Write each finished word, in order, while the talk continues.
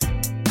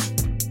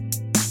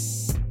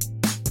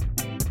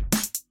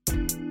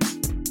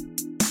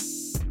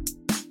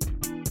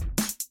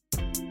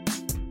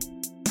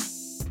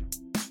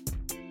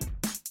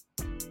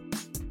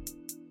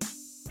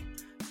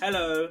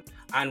Hello,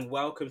 and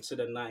welcome to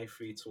the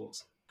 93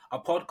 Talks, a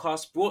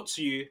podcast brought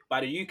to you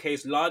by the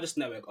UK's largest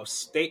network of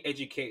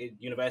state-educated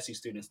university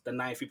students, the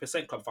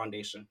 93% Club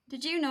Foundation.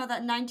 Did you know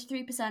that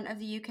 93% of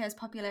the UK's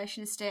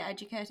population is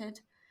state-educated?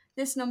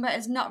 This number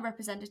is not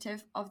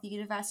representative of the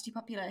university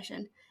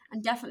population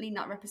and definitely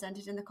not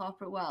represented in the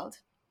corporate world.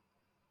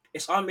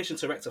 It's our mission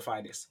to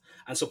rectify this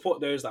and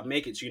support those that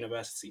make it to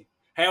university.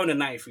 Here on the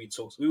 93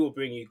 Talks, we will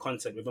bring you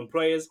content with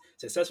employers,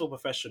 successful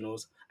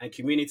professionals, and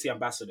community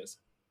ambassadors.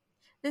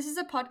 This is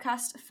a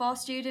podcast for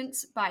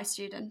students by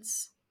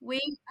students. We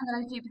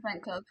are the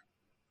 93% Club.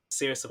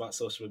 Serious about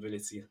social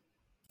mobility.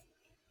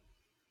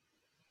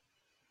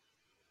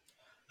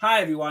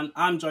 Hi everyone,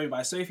 I'm joined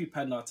by Sophie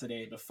Pender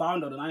today, the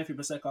founder of the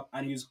 93% Club,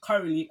 and who's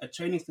currently a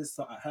training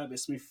solicitor at Herbert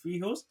Smith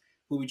Freehills,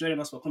 who will be joining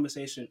us for a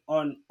conversation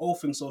on all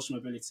things social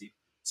mobility.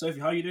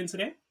 Sophie, how are you doing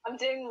today? I'm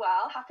doing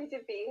well. Happy to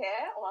be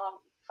here on our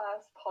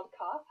first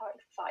podcast. How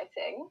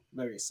exciting.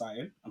 Very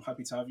exciting. I'm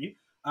happy to have you.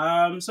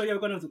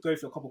 We're going to go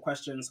through a couple of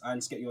questions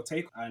and just get your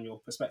take and your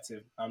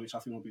perspective, which I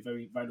think will be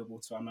very valuable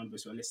to our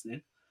members who are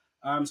listening.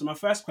 So my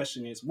first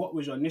question is, what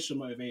was your initial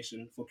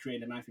motivation for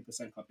creating the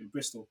 93% Club in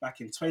Bristol back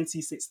in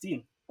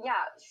 2016? Yeah,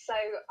 so,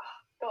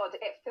 God,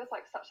 it feels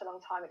like such a long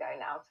time ago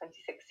now,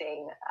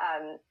 2016.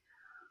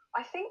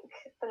 I think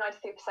the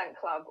 93%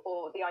 Club,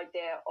 or the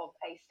idea of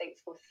a state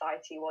school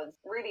society, was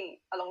really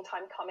a long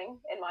time coming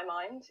in my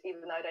mind,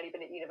 even though I'd only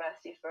been at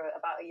university for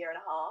about a year and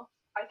a half.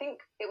 I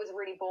think it was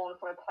really born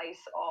from a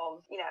place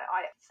of,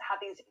 I had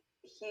these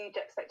huge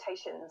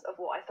expectations of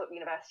what I thought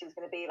university was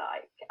going to be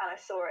like. And I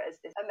saw it as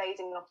this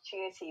amazing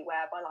opportunity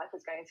where my life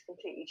was going to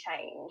completely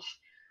change.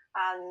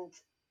 And,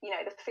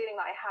 the feeling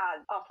that I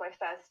had after my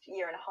first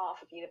year and a half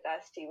of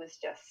university was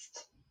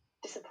just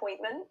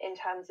disappointment in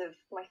terms of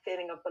my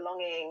feeling of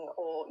belonging,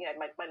 or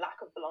my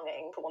lack of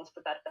belonging, for want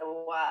of a better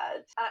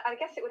word. And I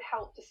guess it would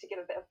help just to give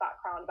a bit of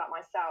background about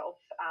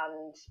myself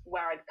and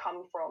where I'd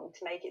come from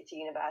to make it to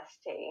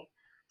university.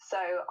 So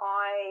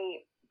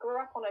I grew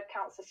up on a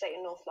council estate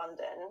in North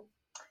London.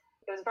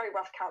 It was a very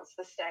rough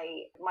council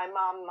estate. My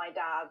mum, my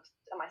dad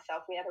and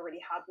myself, we never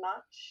really had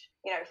much.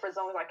 For as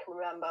long as I can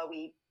remember,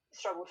 we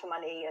struggled for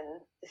money,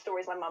 and the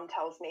stories my mum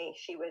tells me,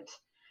 she would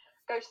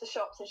go to the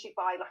shops and she'd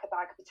buy like a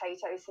bag of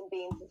potatoes, some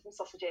beans and some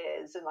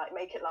sausages, and like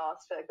make it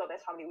last for God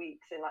knows how many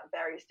weeks in like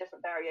various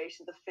different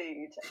variations of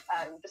food,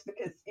 just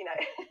because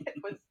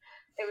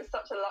it was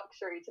such a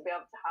luxury to be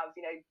able to have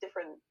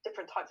different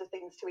types of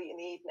things to eat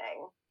in the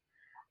evening.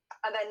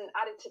 And then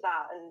added to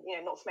that, and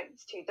not to make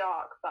this too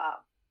dark,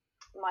 but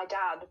my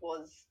dad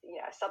was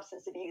a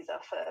substance abuser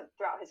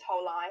throughout his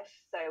whole life.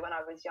 So when I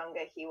was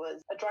younger, he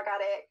was a drug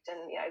addict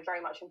and very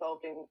much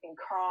involved in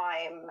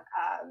crime.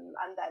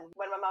 And then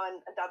when my mum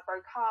and dad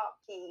broke up,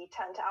 he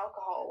turned to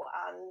alcohol,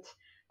 and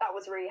that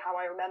was really how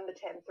I remembered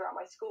him throughout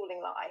my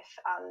schooling life.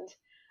 And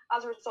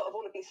as a result of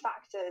all of these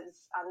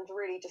factors and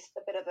really just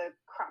a bit of a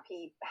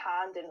crappy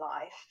hand in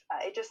life,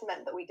 it just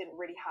meant that we didn't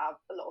really have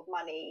a lot of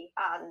money,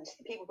 and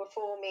the people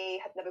before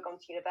me had never gone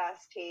to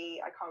university.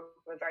 I come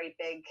from a very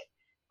big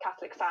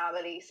Catholic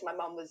family, so my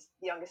mum was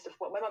the youngest of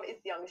my mum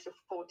is the youngest of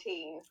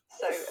 14,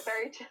 so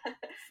very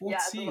 14. Yeah,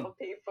 a lot of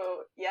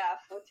people,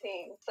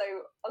 14. So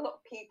a lot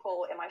of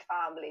people in my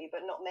family,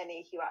 but not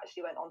many who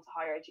actually went on to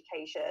higher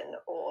education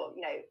or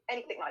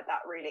anything like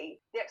that.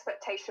 Really, the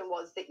expectation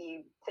was that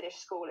you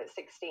finished school at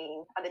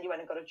 16 and then you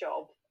went and got a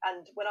job.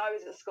 And when I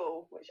was at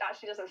school, which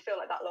actually doesn't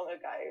feel like that long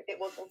ago, it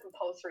wasn't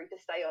compulsory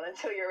to stay on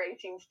until you're 18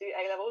 to do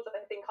A levels.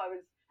 I think I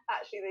was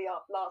actually the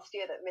last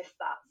year that missed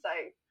that. So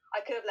I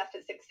could have left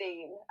at 16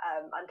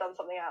 and done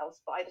something else,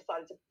 but I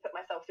decided to put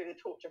myself through the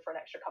torture for an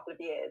extra couple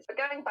of years.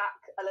 But going back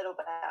a little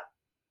bit,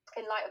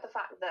 in light of the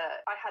fact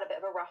that I had a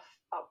bit of a rough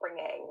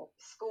upbringing,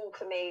 school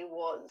for me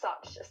was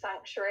such a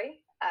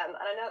sanctuary. And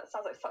I know that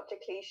sounds like such a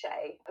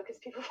cliche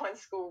because people find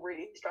school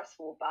really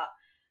stressful, but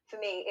for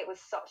me, it was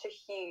such a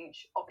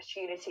huge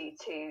opportunity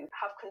to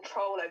have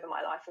control over my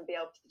life and be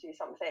able to do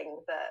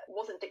something that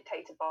wasn't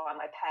dictated by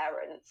my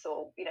parents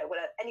or,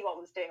 what anyone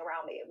was doing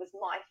around me. It was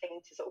my thing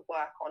to sort of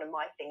work on and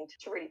my thing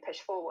to really push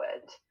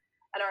forward.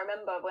 And I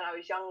remember when I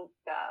was younger,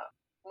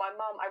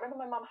 I remember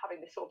my mum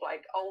having this sort of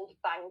like old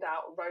banged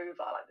out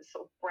Rover, like this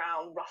sort of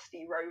brown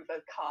rusty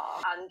Rover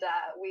car. And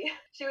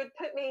she would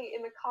put me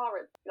in the car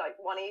at like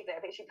one evening.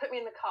 I think she put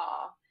me in the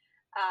car,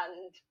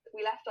 and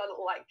we left our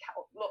little, like,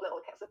 not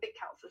little, it's a big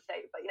council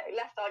estate, but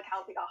left our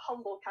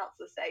humble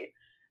council estate,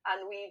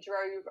 and we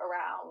drove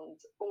around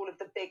all of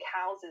the big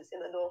houses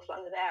in the North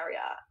London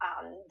area.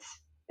 And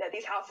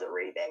these houses are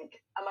really big,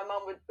 and my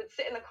mum would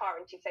sit in the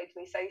car and she'd say to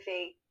me,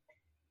 Sophie,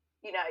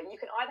 you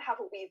can either have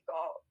what we've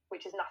got,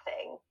 which is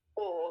nothing,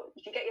 or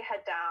if you get your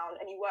head down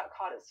and you work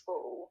hard at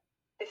school,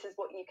 this is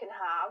what you can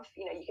have.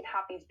 You can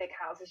have these big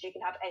houses, you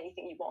can have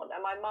anything you want.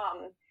 And my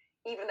mum,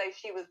 even though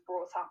she was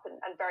brought up and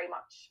very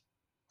much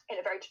in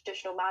a very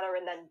traditional manner,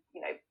 and then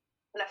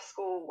left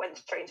school, went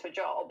straight into a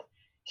job,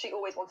 she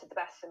always wanted the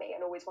best for me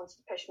and always wanted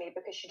to push me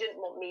because she didn't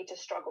want me to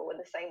struggle in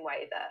the same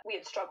way that we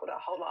had struggled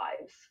our whole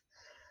lives.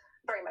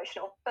 Very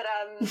emotional, but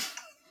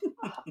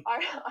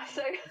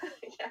so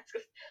yeah,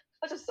 it's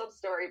such a sob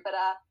story. But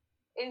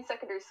in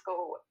secondary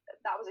school,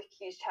 that was a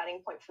huge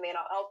turning point for me. And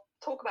I'll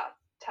talk about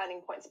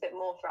turning points a bit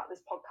more throughout this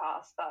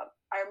podcast, but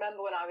I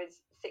remember when I was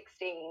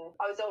 16,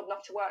 I was old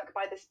enough to work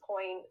by this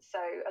point.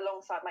 So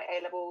alongside my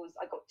A-levels,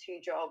 I got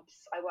 2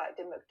 jobs. I worked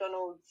in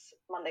McDonald's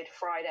Monday to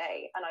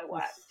Friday, and I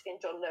worked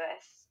in John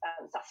Lewis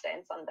Saturday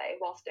and Sunday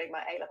whilst doing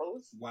my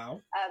A-levels. Wow.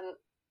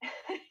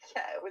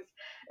 Yeah, it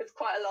was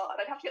quite a lot.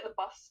 And I'd have to get the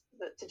bus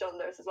to John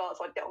Lewis as well.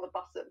 So I'd get on the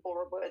bus at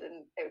Borewood,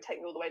 and it would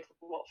take me all the way to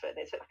Watford.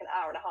 It took like an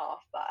hour and a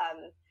half, but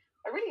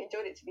I really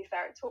enjoyed it, to be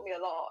fair. It taught me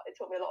a lot. It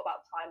taught me a lot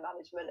about time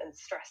management and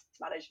stress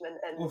management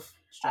and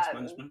stress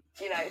management.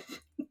 You know,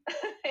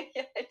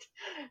 yeah,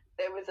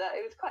 it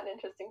was quite an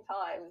interesting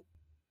time.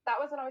 That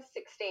was when I was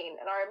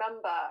 16, and I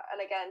remember, and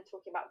again,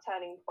 talking about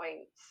turning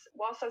points,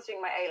 whilst I was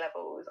doing my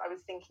A-levels, I was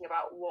thinking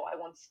about what I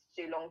wanted to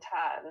do long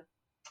term,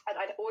 and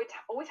I'd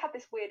always had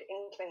this weird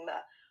inkling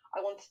that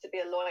I wanted to be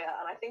a lawyer,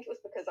 and I think it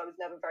was because I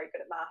was never very good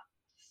at maths.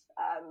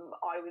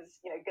 I was,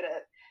 good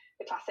at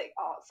the classic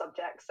art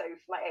subjects. So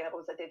for my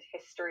A-levels, I did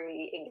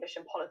history, English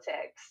and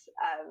politics,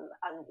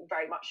 and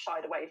very much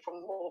shied away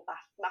from more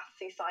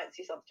mathsy,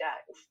 sciencey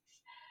subjects.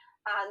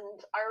 And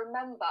I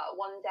remember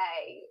one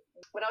day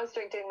when I was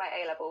doing my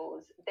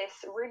A-levels, this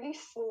really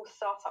small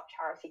startup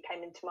charity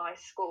came into my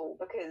school,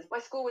 because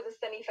my school was a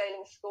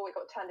semi-failing school. It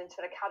got turned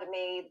into an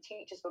academy. The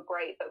teachers were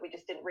great, but we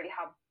just didn't really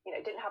have,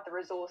 didn't have the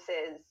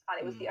resources. And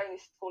it was the only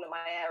school in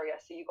my area.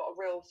 So you got a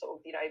real sort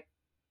of,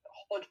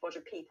 hodgepodge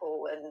of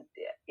people, and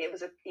it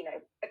was a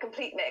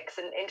complete mix.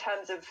 And in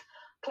terms of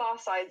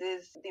class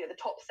sizes, the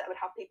top set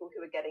would have people who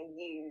were getting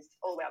used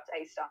all the way up to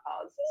A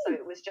stars. So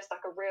it was just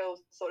like a real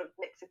sort of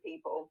mix of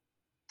people.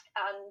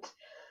 And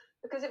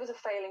because it was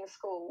a failing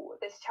school,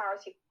 this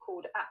charity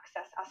called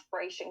Access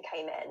Aspiration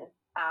came in,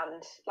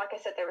 and like I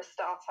said, they were a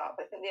startup.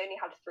 I think they only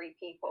had 3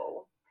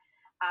 people,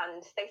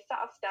 and they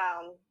sat us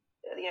down,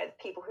 the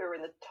people who were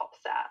in the top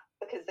set,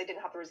 because they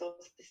didn't have the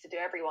resources to do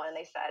everyone, and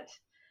they said,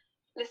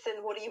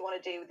 listen, what do you want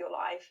to do with your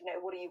life?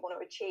 What do you want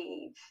to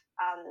achieve?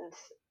 And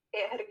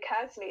it had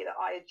occurred to me that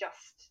I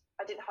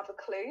didn't have a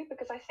clue,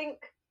 because I think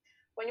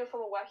when you're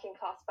from a working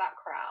class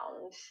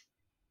background,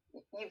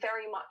 you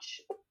very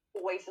much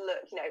always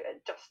look,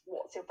 at just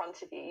what's in front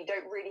of you. You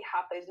don't really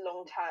have those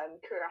long-term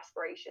career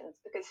aspirations,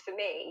 because for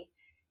me,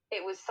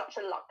 it was such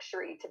a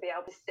luxury to be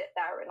able to sit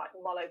there and like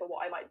mull over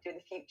what I might do in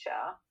the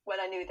future,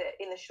 when I knew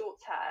that in the short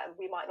term,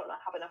 we might not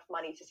have enough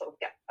money to sort of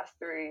get us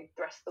through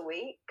the rest of the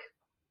week.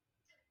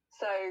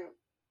 So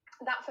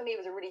that for me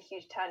was a really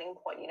huge turning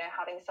point,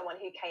 having someone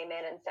who came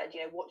in and said,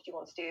 what do you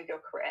want to do with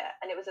your career?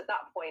 And it was at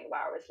that point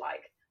where I was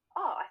like,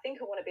 I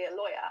think I want to be a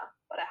lawyer,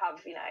 but I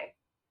have,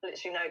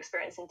 literally no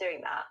experience in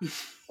doing that.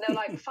 And they're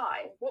like,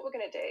 fine, what we're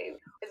going to do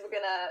is we're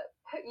going to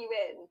put you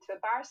into a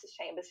barrister's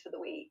chambers for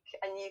the week,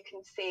 and you can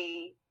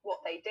see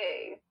what they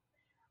do.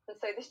 And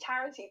so this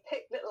charity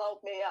picked little old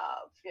me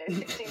up,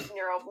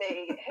 16-year-old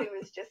me, who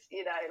was just,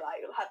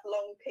 like had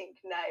long pink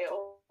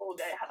nails,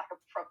 had like a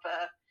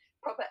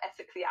proper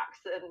Essexy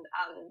accent,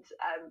 and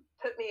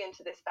put me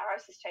into this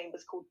barrister's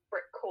chambers called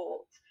Brick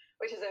Court,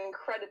 which is an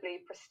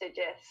incredibly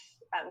prestigious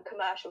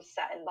commercial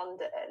set in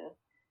London.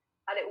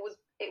 And it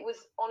was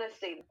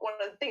honestly one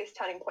of the biggest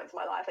turning points in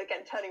my life.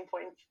 Again, turning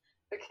points,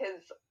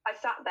 because I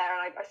sat there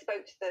and I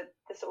spoke to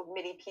the sort of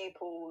mini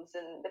pupils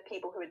and the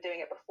people who were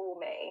doing it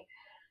before me.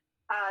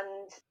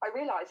 And I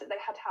realised that they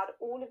had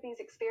all of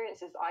these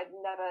experiences I'd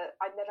never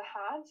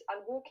had.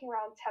 And walking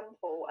around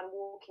Temple and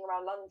walking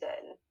around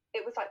London,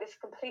 it was like this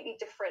completely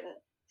different,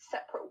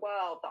 separate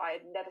world that I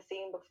had never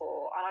seen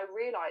before. And I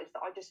realised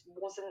that I just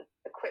wasn't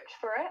equipped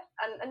for it.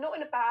 And not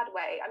in a bad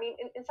way. I mean,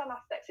 in some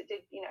aspects, it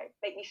did,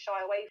 make me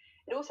shy away.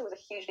 It also was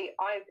a hugely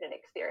eye-opening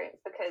experience,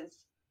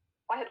 because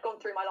I had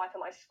gone through my life in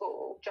my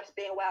school just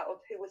being aware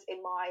of who was in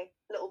my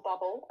little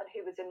bubble and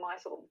who was in my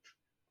sort of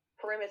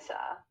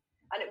perimeter.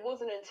 And it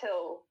wasn't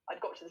until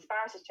I'd got to this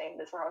barrister's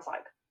chambers where I was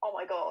like, oh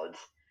my God,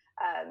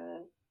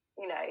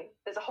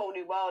 there's a whole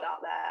new world out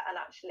there. And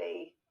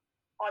actually,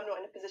 I'm not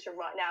in a position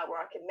right now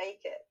where I can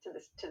make it to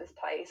this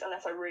place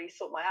unless I really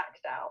sort my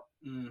act out.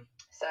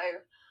 So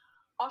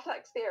after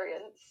that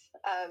experience,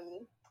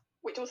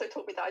 which also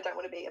taught me that I don't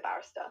want to be a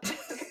barrister,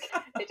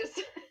 it just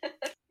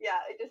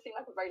seemed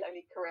like a very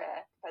lonely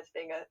career compared to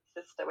being a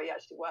solicitor where you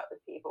actually work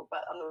with people.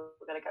 But I'm not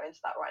going to go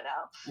into that right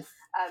now.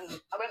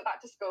 I went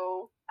back to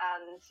school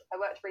and I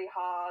worked really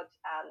hard,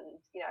 and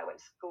I went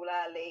to school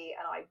early,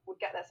 and I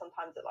would get there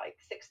sometimes at like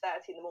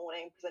 6:30 in the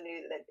morning, because I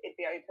knew that it'd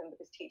be open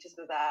because teachers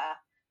were there.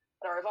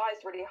 And I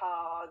revised really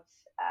hard,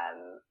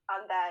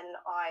 and then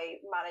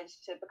I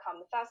managed to become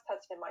the first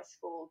person in my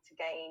school to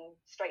gain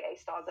straight A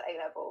stars at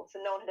A-level.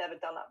 So no one had ever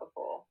done that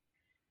before.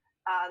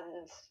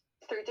 And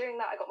through doing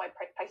that, I got my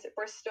place at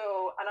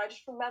Bristol, and I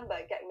just remember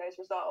getting those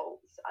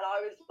results, and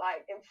I was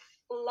like in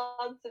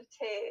floods of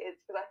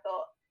tears, because I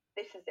thought,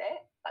 this is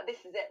it. Like,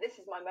 this is it. This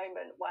is my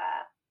moment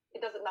where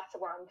it doesn't matter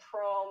where I'm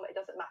from. It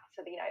doesn't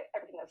matter,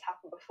 everything that's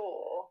happened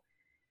before.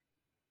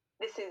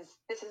 This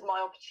is my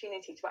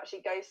opportunity to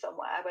actually go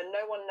somewhere where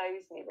no one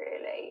knows me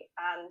really,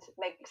 and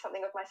make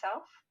something of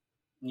myself.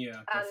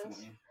 Yeah,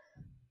 definitely. And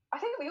I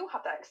think we all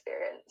have that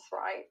experience,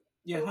 right?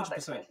 Yeah, We all have that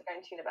 100%. experience of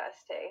going to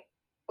university.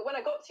 But when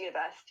I got to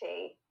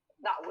university,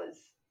 that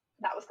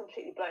was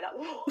completely blown out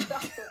the water.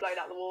 That's been blown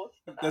out the water.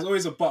 There's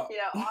always a but. You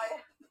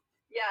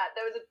know,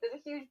 there's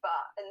a huge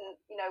but, and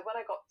you know, when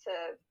I got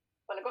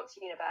to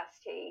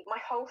university, my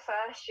whole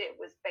first year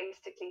was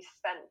basically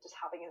spent just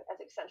having an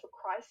existential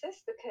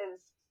crisis,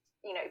 because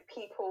you know,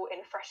 people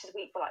in Freshers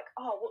Week were like,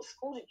 "Oh, what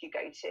school did you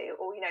go to?"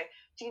 Or, you know,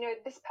 "Do you know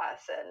this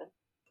person?"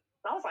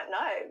 And I was like,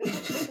 "No,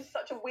 this is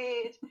such a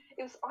weird."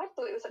 I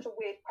thought it was such a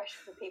weird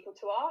question for people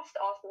to ask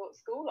me what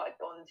school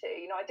I'd gone to.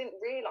 You know, I didn't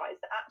realise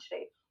that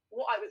actually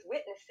what I was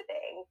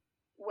witnessing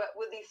were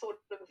these sort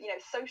of, you know,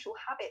 social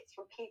habits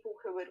from people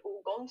who had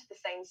all gone to the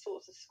same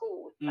sorts of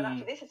schools. And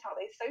actually, this is how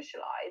they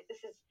socialise.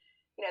 This is,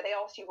 you know, they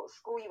asked you what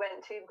school you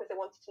went to because they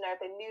wanted to know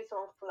if they knew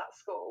someone from that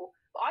school.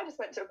 But I just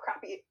went to a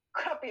crappy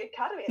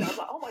academy, and I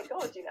was like, oh my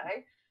God, you know,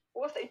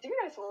 what if they do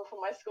know someone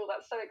from my school?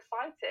 That's so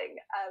exciting.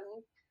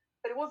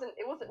 But it wasn't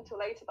until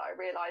later that I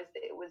realised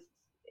that it was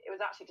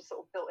actually just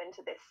sort of built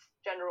into this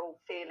general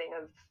feeling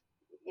of,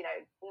 you know,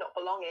 not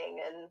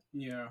belonging, and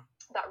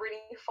that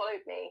really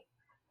followed me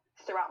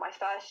throughout my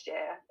first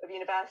year of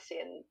university.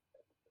 And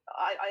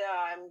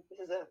I know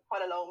this is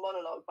quite a long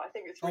monologue, but I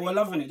think it's really we're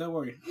loving it, don't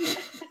worry.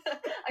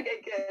 Okay,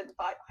 good.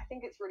 But I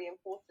think it's really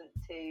important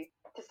to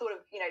sort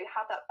of, you know,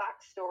 have that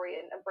backstory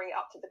and bring it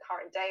up to the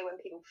current day when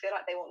people feel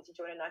like they want to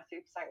join a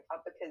 93%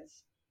 club,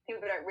 because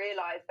people don't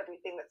realise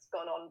everything that's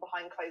gone on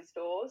behind closed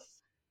doors.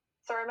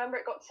 So I remember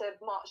it got to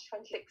March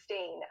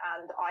 2016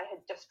 and I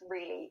had just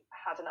really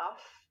had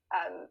enough.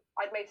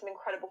 I'd made some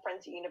incredible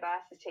friends at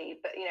university,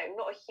 but, you know,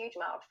 not a huge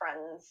amount of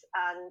friends.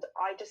 And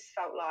I just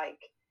felt like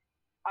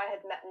I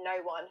had met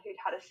no one who'd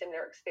had a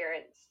similar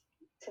experience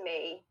to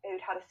me,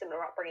 who'd had a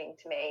similar upbringing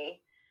to me.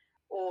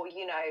 Or,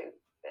 you know,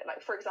 like,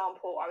 for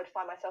example, I would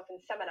find myself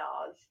in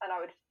seminars and I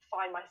would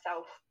find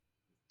myself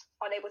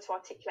unable to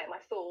articulate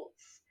my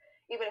thoughts,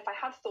 even if I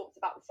had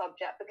thoughts about the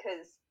subject,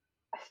 because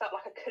I felt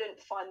like I couldn't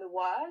find the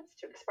words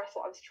to express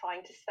what I was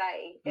trying to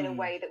say in a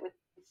way that would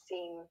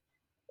seem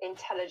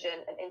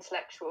intelligent and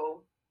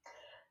intellectual.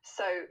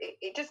 So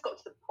it just got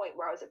to the point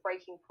where I was at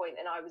breaking point,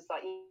 and I was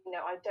like, you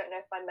know, I don't know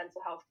if my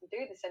mental health can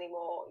do this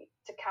anymore,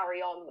 to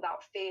carry on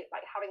without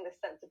like having this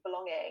sense of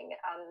belonging.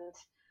 And,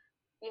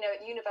 you know,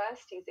 at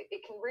universities,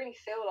 it can really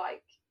feel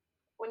like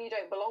when you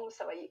don't belong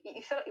somewhere,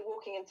 you feel like you're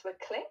walking into a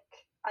clique,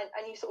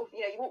 and you sort of,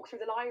 you know, you walk through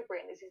the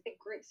library and there's these big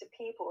groups of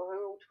people who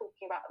are all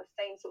talking about the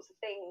same sorts of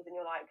things, and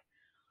you're like,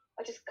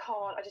 I just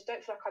don't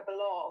feel like I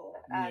belong.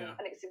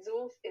 And it's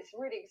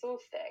really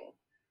exhausting.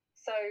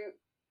 So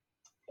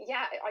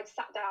yeah, I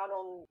sat down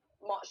on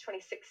March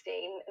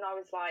 2016 and I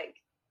was like,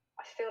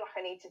 I feel like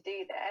I need to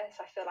do this.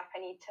 I feel like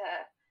I need to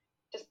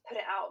just put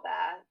it out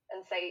there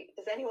and say,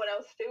 does anyone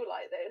else feel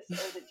like this?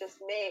 Or is it just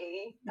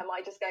me? Am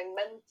I just going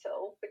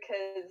mental?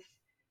 Because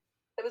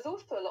there was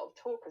also a lot of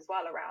talk as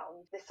well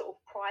around this sort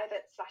of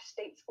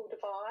private/state school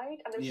divide.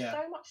 And there was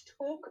so much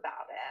talk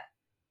about it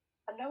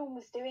and no one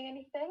was doing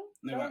anything.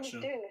 No one was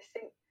doing this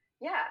thing.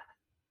 Yeah.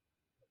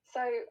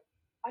 So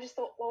I just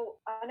thought,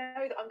 well, I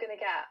know that I'm going to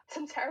get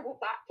some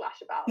terrible backlash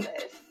about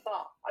this,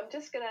 but I'm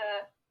just going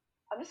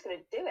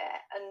to do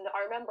it. And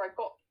I remember I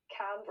got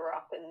Canva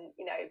up and,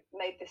 you know,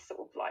 made this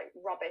sort of like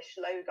rubbish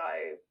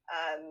logo.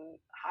 I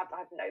have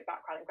no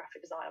background in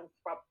graphic design.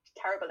 I'm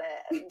terrible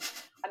at it. And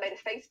I made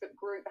a Facebook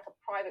group, like a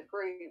private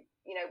group,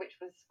 you know, which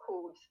was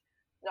called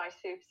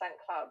 93%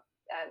 Club,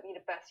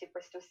 University of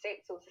Bristol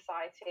State School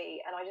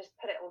Society, and I just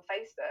put it on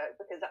Facebook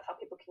because that's how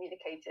people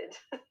communicated.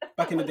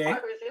 Back in the day.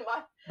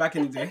 Back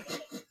in the day.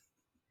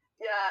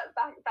 Yeah,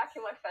 back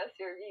in my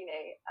first year of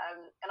uni,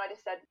 and I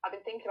just said, I've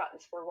been thinking about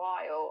this for a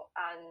while,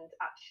 and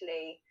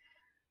actually,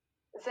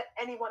 is there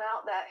anyone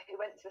out there who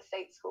went to a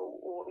state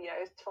school or, you know,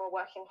 is from a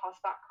working class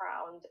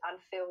background and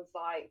feels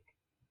like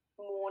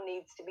more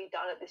needs to be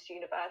done at this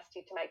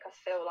university to make us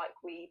feel like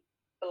we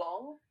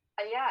belong?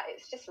 And yeah,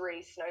 it's just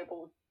really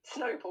snowballed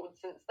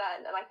since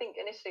then. And I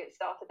think initially it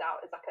started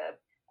out as like a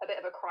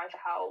bit of a cry for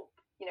help,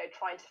 you know,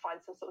 trying to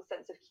find some sort of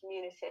sense of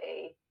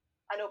community.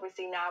 And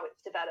obviously now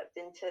it's developed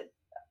into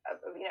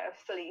a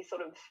fully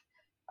sort of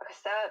like a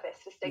service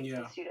for state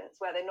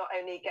students, where they not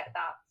only get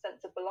that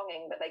sense of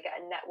belonging, but they get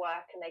a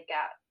network and they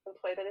get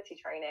employability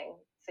training.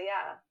 So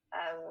yeah,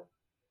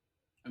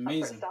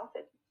 amazing. That's where it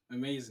started.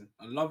 Amazing.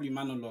 A lovely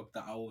monologue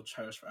that I will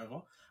cherish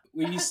forever.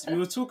 We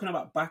were talking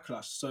about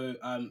backlash. So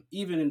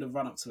even in the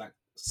run up to like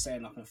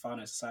setting up and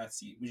founding a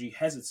society, was you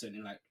hesitant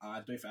in like, I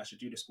don't think I should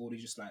do this, or did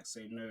you just like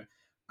say, no,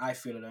 I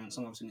feel alone,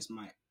 some of us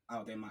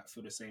out there might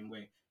feel the same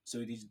way? So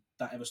did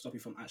that ever stop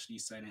you from actually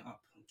setting it up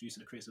due to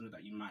the criticism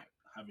that you might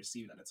have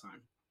received at the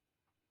time?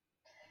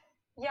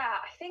 Yeah,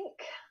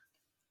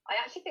 I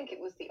actually think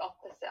it was the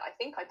opposite. I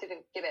think I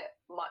didn't give it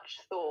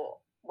much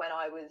thought when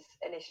I was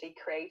initially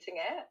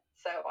creating it.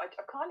 So I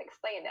can't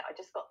explain it. I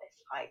just got this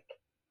like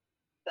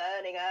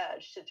burning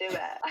urge to do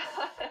it.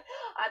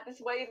 I had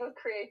this wave of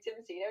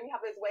creativity. You know, when you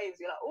have those waves,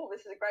 you're like, oh,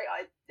 this is a great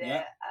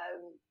idea. Yeah.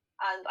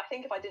 And I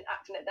think if I didn't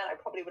act on it then, I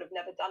probably would have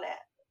never done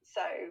it.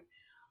 So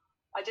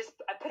I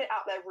put it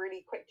out there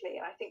really quickly,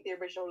 and I think the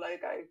original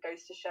logo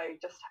goes to show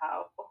just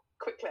how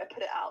quickly I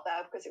put it out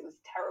there, because it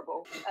was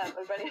terrible. I've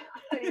only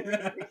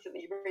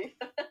recently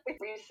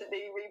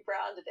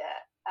rebranded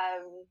it.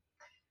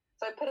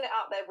 So I put it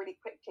out there really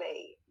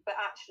quickly, but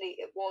actually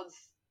it was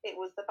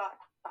the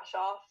backlash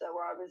after,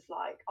 where I was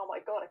like, oh my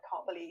God, I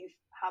can't believe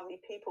how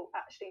many people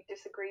actually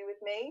disagree with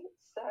me.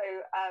 So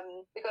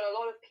we got a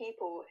lot of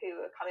people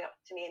who are coming up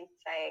to me and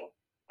saying,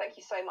 thank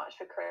you so much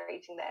for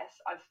creating this.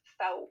 I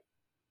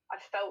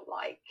felt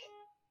like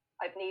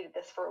I've needed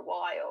this for a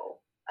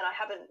while, and I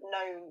haven't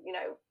known,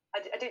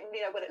 I didn't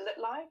really know what it looked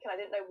like, and I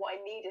didn't know what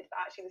I needed, but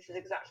actually this is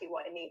exactly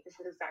what I need.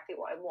 This is exactly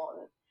what I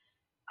want.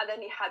 And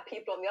then you had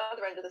people on the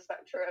other end of the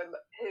spectrum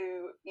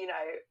who,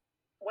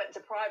 went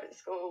to private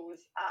schools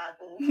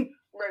and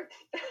wrote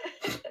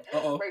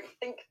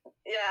think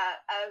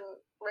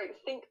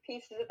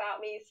pieces about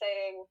me,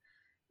 saying,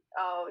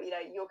 oh,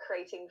 you're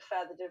creating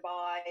further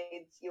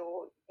divides,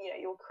 you're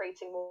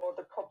creating more of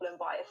the problem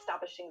by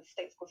establishing the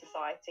state school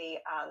society,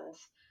 and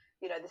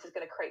this is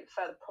going to create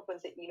further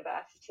problems at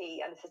university,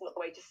 and this is not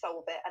the way to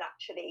solve it. And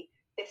actually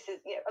this is,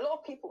 a lot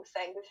of people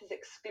saying this is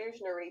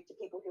exclusionary to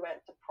people who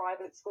went to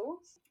private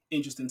schools.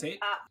 Interesting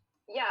take.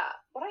 Yeah,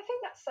 but I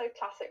think that's so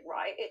classic,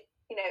 right?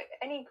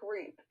 Any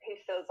group who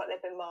feels like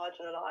they've been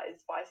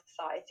marginalised by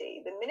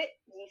society, the minute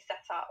you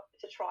set up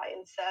to try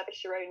and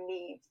service your own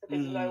needs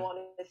because no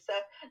one is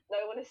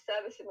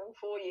servicing them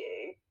for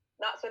you,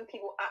 that's when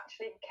people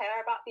actually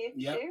care about the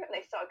issue. And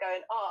they start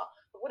going,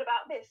 but what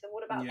about this, and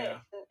what about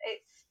this? And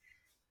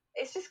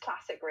it's just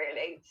classic,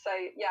 really. So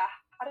yeah,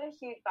 I had a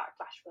huge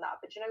backlash from that,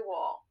 but you know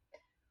what,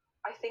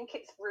 I think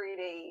it's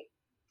really,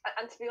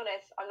 and to be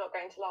honest, I'm not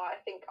going to lie, I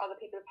think other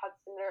people have had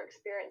similar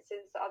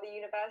experiences at other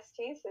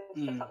universities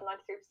with set up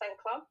 93%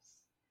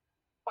 clubs.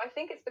 But I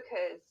think it's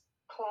because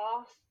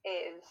class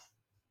is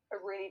a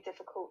really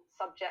difficult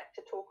subject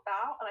to talk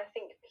about, and I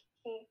think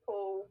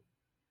people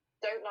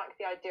don't like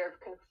the idea of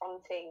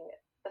confronting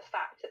the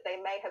fact that they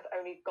may have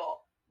only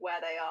got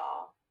where they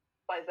are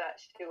by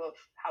virtue of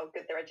how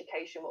good their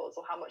education was,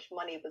 or how much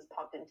money was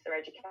pumped into their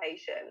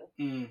education.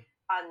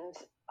 And,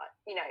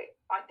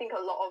 I think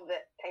a lot of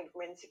it came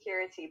from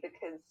insecurity,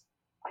 because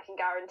I can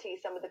guarantee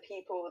some of the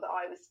people that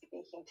I was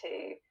speaking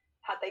to,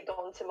 had they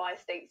gone to my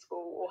state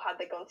school, or had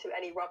they gone to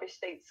any rubbish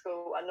state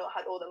school and not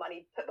had all the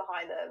money put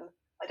behind them,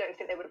 I don't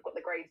think they would have got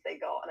the grades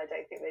they got, and I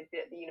don't think they'd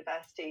be at the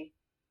university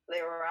they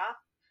were at.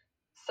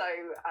 So,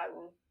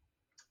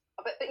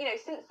 but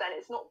since then,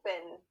 it's not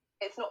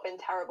been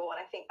terrible, and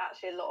I think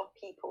actually a lot of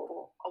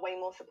people are way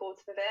more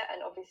supportive of it.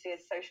 And obviously,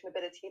 as social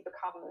mobility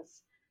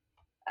becomes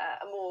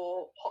a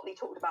more hotly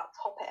talked about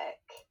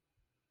topic,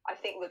 I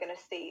think we're going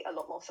to see a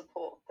lot more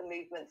support for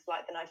movements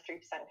like the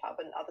 93% Club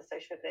and other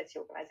social mobility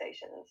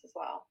organisations as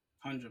well.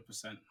 100%,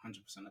 I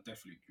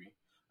definitely agree.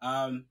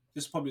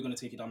 This is probably going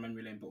to take you down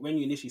memory lane, but when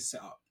you initially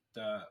set up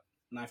the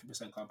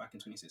 93% Club back in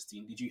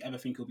 2016, did you ever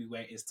think it'll be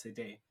where it is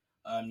today?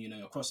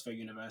 Across 4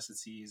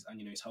 universities,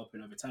 and it's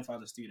helping over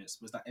 10,000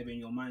 students. Was that ever in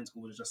your mind,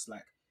 or was it just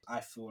like,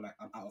 I feel like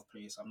I'm out of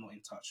place, I'm not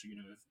in touch,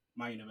 with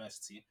my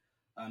university?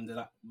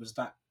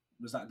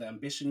 Was that the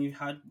ambition you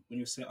had when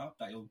you set up,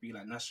 that it would be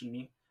like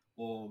nationally,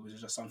 or was it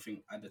just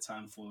something at the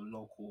time for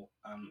local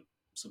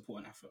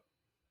support and effort?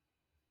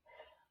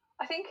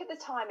 I think at the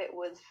time it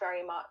was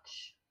very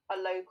much a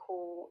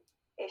local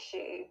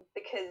issue,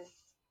 because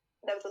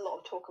there was a lot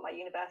of talk at my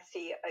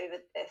university over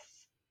this,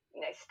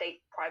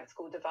 state private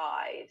school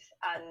divide.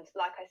 And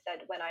like I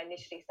said, when I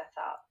initially set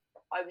up,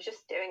 I was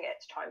just doing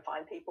it to try and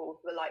find people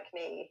who were like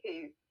me,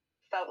 who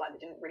felt like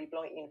they didn't really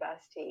belong at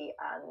university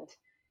and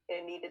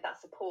needed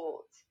that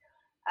support.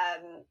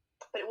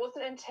 But it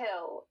wasn't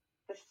until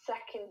the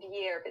second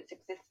year of its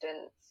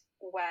existence,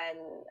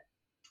 when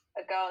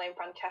a girl named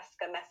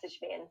Francesca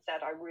messaged me and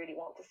said, I really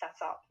want to set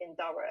up in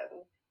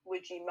Durham,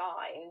 would you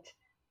mind?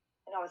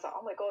 And I was like,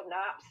 oh my God, no,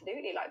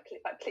 absolutely, like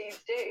please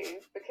do,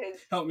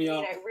 because help me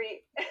out. Really,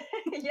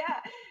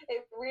 yeah,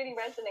 it really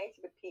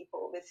resonated with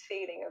people, this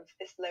feeling of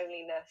this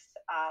loneliness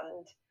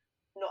and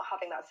not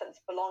having that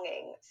sense of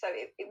belonging. So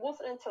it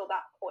wasn't until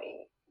that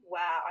point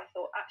where I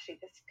thought,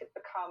 actually, this could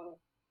become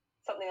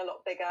something a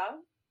lot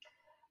bigger.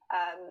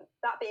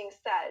 That being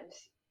said,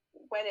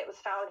 when it was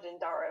founded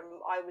in Durham,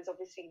 I was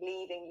obviously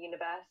leaving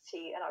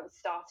university and I was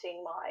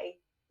starting my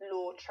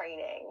law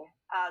training,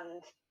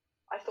 and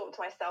I thought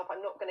to myself, I'm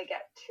not going to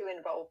get too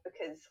involved,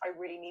 because I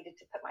really needed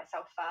to put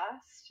myself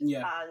first.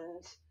 Yeah.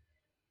 And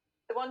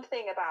the one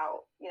thing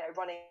about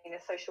running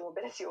a social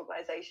mobility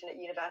organisation at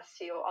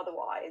university or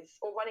otherwise,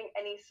 or running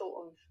any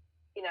sort of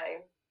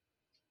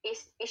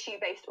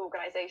issue-based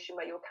organisation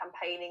where you're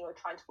campaigning or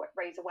trying to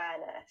raise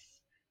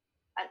awareness,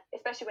 and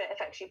especially when it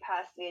affects you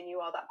personally and you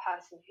are that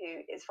person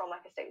who is from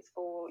like a state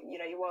school, you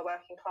are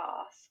working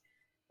class,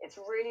 it's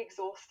really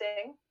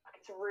exhausting.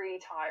 It's really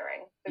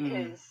tiring,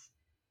 because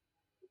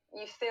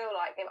you feel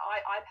like,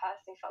 I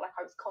personally felt like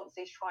I was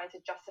constantly trying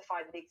to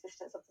justify the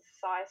existence of the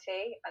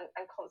society, and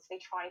constantly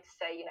trying to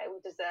say,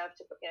 we deserve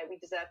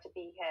to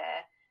be here.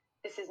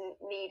 This is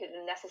needed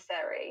and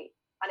necessary.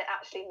 And it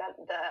actually meant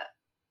that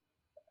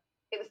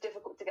it was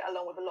difficult to get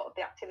along with a lot of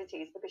the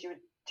activities because you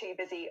were too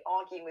busy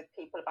arguing with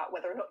people about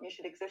whether or not you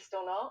should exist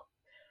or not.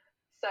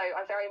 So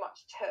I very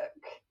much took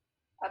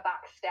a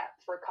back step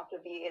for a couple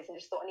of years and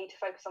just thought I need to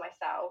focus on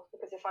myself,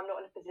 because if I'm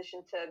not in a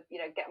position to,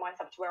 get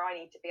myself to where I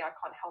need to be, I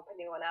can't help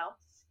anyone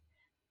else.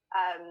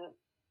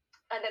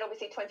 And then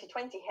obviously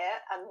 2020 hit,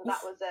 and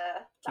that was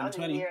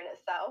a year in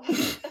itself,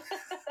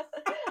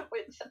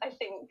 which I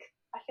think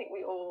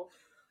we all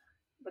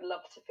would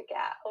love to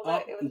forget.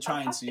 Although it was a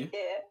fantastic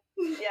year.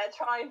 Yeah,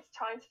 trying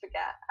to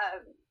forget.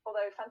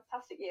 Although a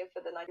fantastic year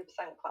for the 90%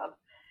 Club,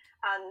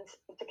 and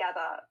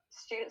together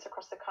students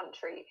across the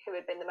country who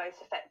had been the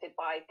most affected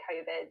by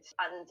COVID,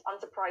 and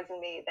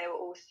unsurprisingly, they were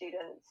all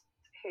students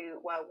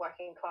who were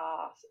working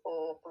class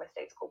or from a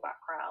state school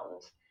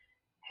background,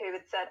 who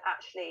had said,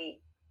 actually,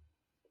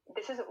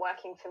 this isn't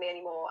working for me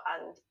anymore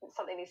and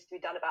something needs to be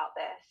done about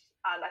this.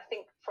 And I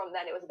think from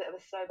then it was a bit of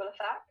a snowball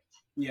effect.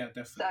 Yeah,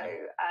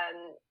 definitely.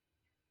 So,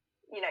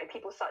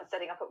 people started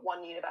setting up at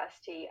one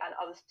university and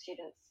other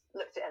students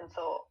looked at it and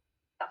thought,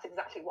 that's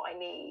exactly what I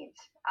need.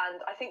 And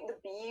I think the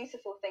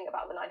beautiful thing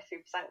about the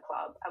 93%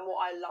 Club and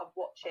what I love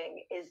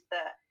watching is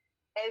that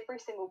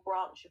every single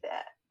branch of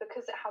it,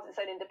 because it has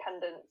its own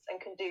independence and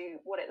can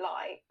do what it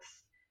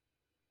likes,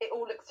 it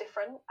all looks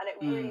different, and it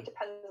really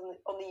depends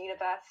on the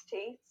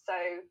university. So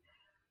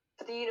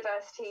for the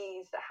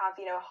universities that have,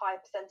 a high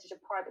percentage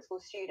of private school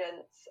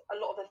students, a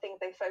lot of the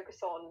things they focus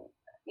on,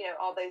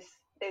 are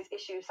those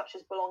issues such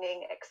as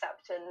belonging,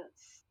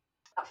 acceptance,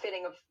 that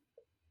feeling of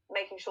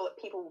making sure that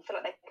people feel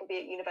like they can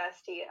be at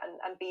university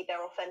and be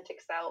their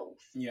authentic selves.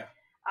 Yeah.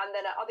 And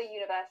then at other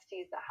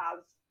universities that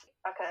have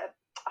like a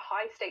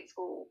high state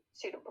school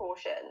student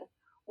portion,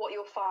 what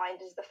you'll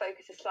find is the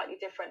focus is slightly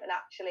different, and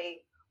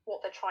actually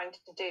what they're trying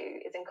to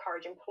do is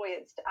encourage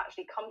employers to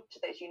actually come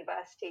to those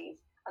universities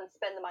and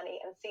spend the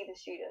money and see the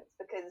students,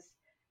 because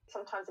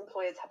sometimes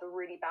employers have a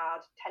really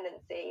bad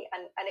tendency,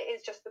 and it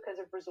is just because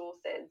of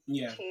resources,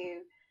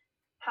 to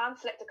hand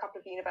select a couple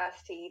of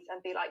universities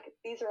and be like,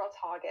 these are our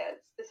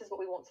targets, this is what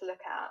we want to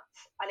look at.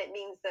 And it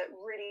means that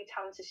really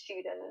talented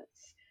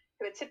students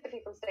who are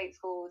typically from state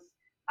schools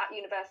at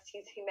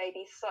universities who may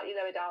be slightly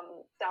lower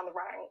down the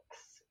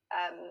ranks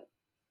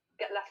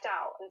get left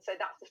out, and so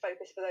that's the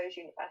focus for those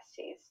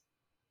universities.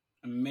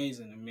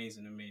 Amazing.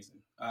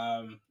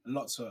 A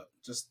lot to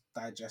just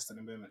digest in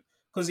a moment,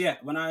 because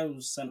when I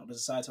was sent up to the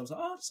society, I was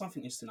like,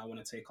 something interesting I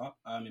want to take up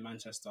in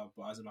Manchester,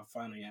 but I was in my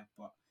final year.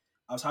 But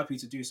I was happy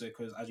to do so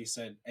because, as you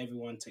said,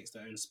 everyone takes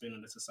their own spin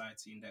on the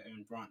society in their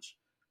own branch,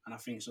 and I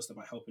think it's just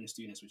about helping the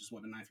students, which is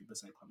what the 90%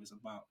 Club is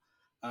about.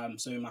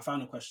 So my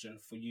final question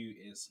for you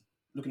is,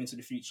 looking into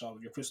the future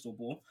with your crystal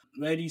ball,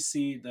 where do you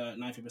see the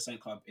 90%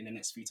 Club in the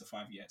next 3 to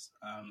 5 years,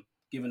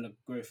 given the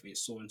growth it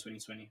saw in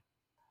 2020?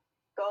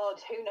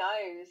 God, who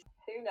knows?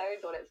 Who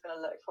knows what it's going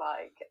to look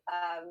like?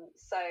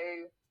 So,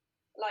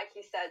 like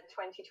you said,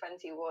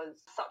 2020 was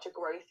such a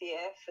growth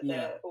year for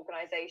the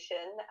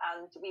organisation,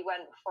 and we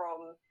went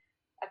from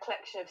a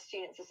collection of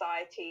student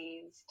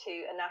societies to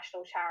a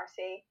national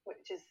charity,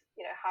 which is,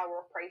 how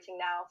we're operating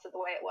now. So the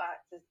way it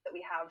works is that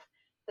we have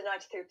the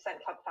 93%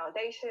 Club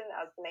Foundation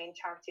as the main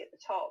charity at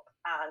the top,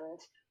 and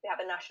we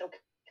have a national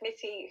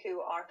committee who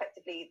are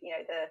effectively,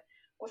 the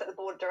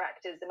board of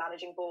directors, the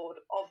managing board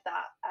of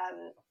that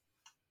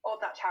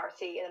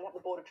charity, and then we have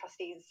the board of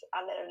trustees,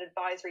 and then an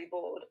advisory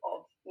board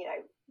of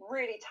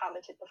really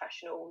talented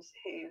professionals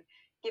who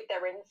give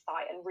their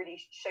insight and really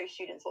show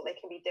students what they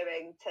can be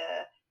doing to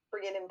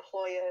bring in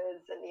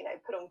employers and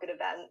put on good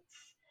events.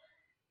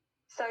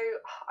 So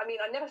I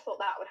never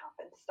thought that would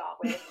happen to start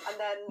with, and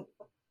then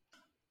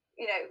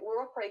we're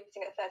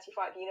operating at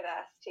 35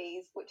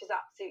 universities, which is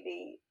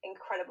absolutely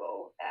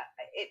incredible.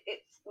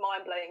 It's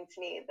mind-blowing to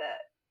me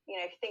that,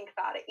 if you think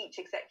about it, each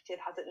executive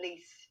has at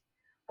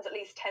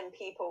least 10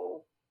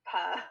 people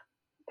per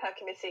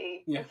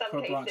committee. Yeah, in some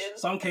per cases. branch.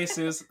 Some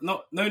cases,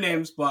 no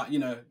names, but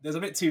there's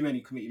a bit too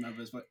many committee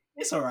members, but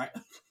it's all right.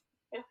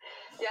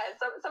 Yeah,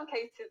 some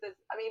cases there's,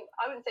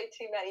 I wouldn't say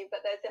too many,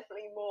 but there's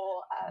definitely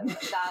more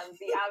than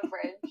the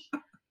average.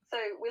 So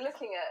we're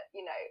looking at,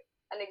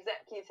 an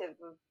executive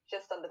of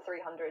just under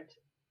 300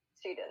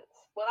 students.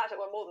 Well,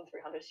 actually, we're more than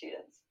 300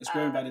 students. It's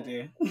growing by the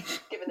day.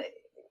 Given that,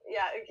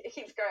 it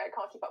keeps growing. I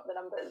can't keep up with the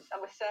numbers, and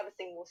we're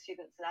servicing more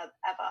students than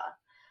ever.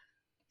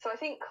 So I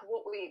think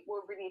what we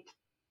really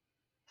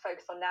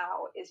focus on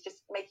now is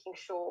just making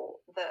sure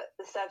that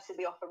the services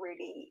we offer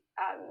really,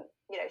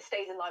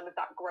 stays in line with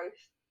that growth.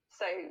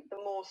 So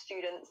the more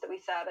students that we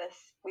service,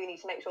 we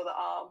need to make sure that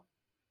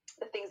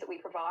the things that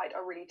we provide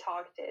are really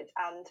targeted.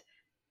 And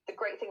the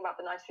great thing about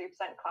the 93%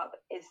 Club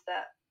is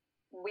that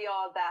we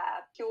are there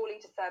purely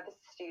to service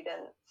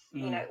students.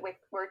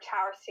 We're a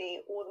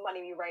charity. All the money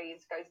we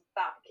raise goes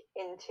back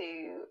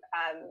into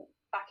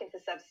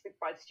the services we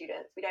provide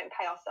students. We don't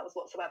pay ourselves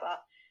whatsoever.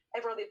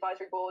 Everyone on the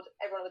advisory board,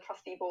 everyone on the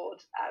trustee board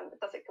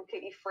does it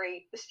completely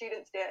free. The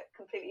students do it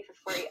completely for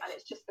free, and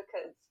it's just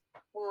because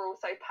we're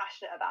all so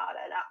passionate about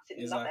it and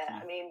absolutely love it.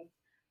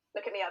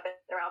 Look at me, I've been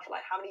around for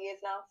how many years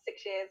now? 6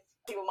 years.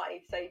 People might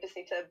need to say you just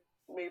need to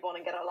move on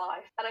and get a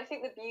life. And I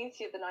think the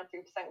beauty of the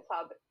 93%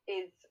 Club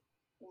is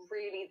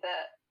really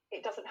that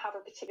it doesn't have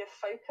a particular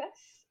focus,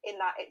 in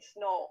that it's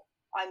not,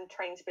 I'm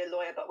trained to be a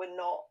lawyer, but we're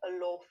not a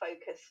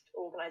law-focused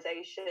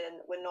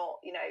organisation. We're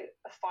not,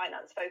 a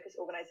finance-focused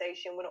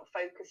organisation. We're not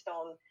focused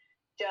on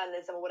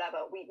journalism or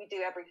whatever. We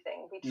do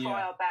everything. We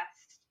try our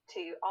best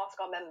to ask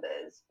our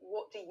members,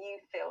 what do you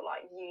feel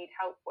like you need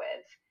help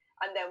with?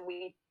 And then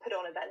we put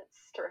on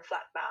events to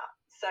reflect that.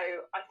 So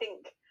I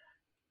think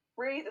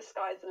really the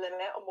sky's the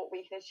limit on what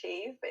we can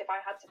achieve. But if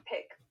I had to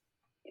pick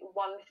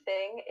one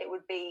thing, it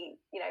would be,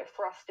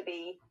 for us to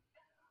be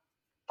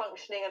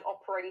functioning and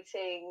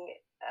operating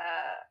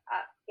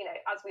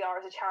as we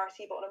are as a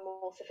charity, but on a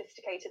more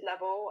sophisticated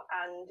level.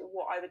 And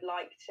what I would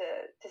like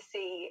to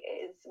see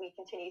is we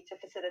continue to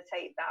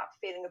facilitate that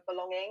feeling of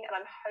belonging. And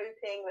I'm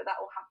hoping that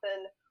will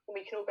happen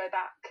when we can all go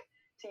back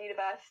to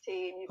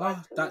university and you guys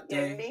that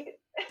day.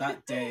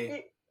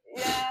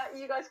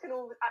 You guys can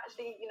all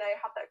actually,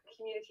 have that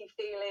community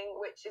feeling,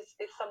 which is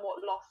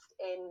somewhat lost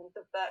in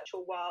the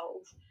virtual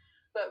world.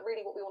 But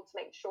really what we want to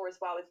make sure as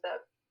well is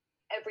that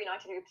every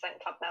 93%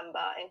 club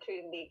member,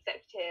 including the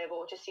executive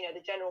or just,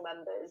 the general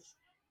members,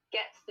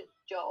 gets the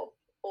job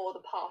or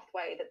the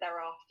pathway that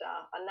they're after.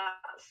 And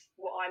that's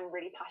what I'm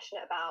really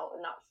passionate about.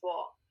 And that's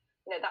what,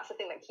 that's the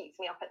thing that keeps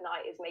me up at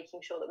night, is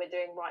making sure that we're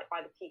doing right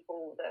by the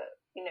people that,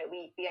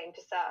 we aim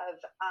to serve.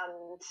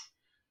 And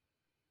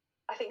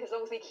I think as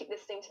long as we keep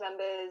listening to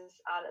members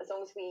and as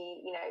long as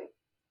we,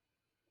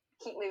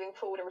 keep moving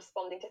forward and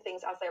responding to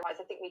things as they arise,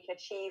 I think we can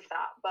achieve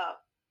that.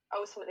 But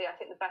ultimately, I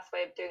think the best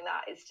way of doing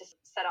that is to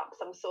set up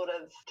some sort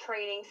of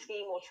training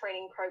scheme or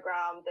training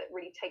program that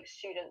really takes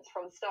students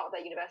from the start of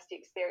their university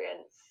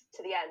experience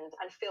to the end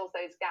and fills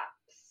those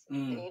gaps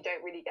that you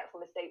don't really get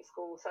from a state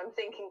school. So I'm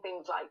thinking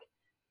things like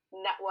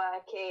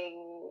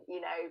networking,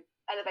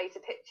 elevator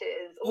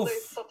pitches, all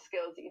those soft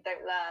skills that you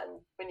don't learn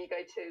when you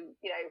go to,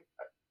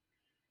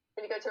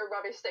 when you go to a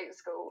rubbish state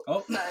school.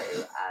 So,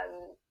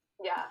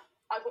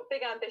 I've got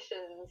big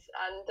ambitions,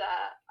 and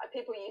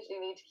people usually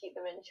need to keep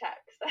them in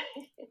check. So.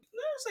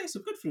 No, say it's a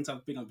good thing to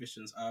have big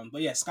ambitions.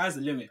 But yeah, sky's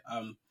the limit.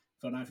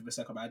 For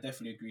 90% club, I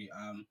definitely agree.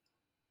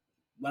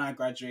 When I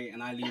graduate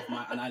and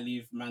I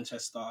leave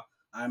Manchester,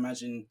 I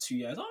imagine 2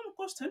 years. Oh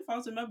my gosh,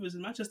 10,000 members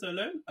in Manchester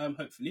alone.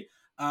 Hopefully.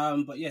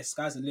 But yeah,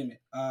 sky's the limit.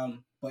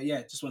 But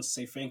yeah, just want to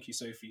say thank you,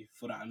 Sophie,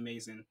 for that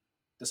amazing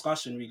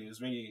discussion. Really,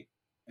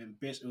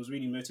 it was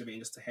really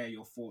motivating just to hear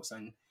your thoughts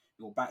and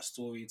your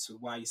backstory to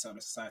why you set up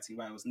the society,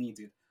 why it was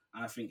needed.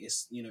 And I think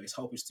it's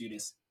helping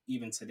students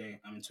even today,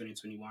 in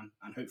 2021,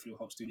 and hopefully will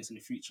help students in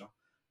the future.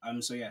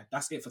 So yeah,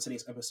 that's it for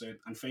today's episode.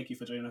 And thank you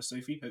for joining us,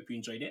 Sophie. Hope you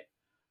enjoyed it.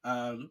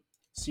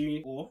 See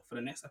you all for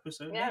the next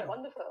episode. Yeah, later.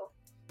 Wonderful.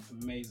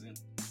 Amazing.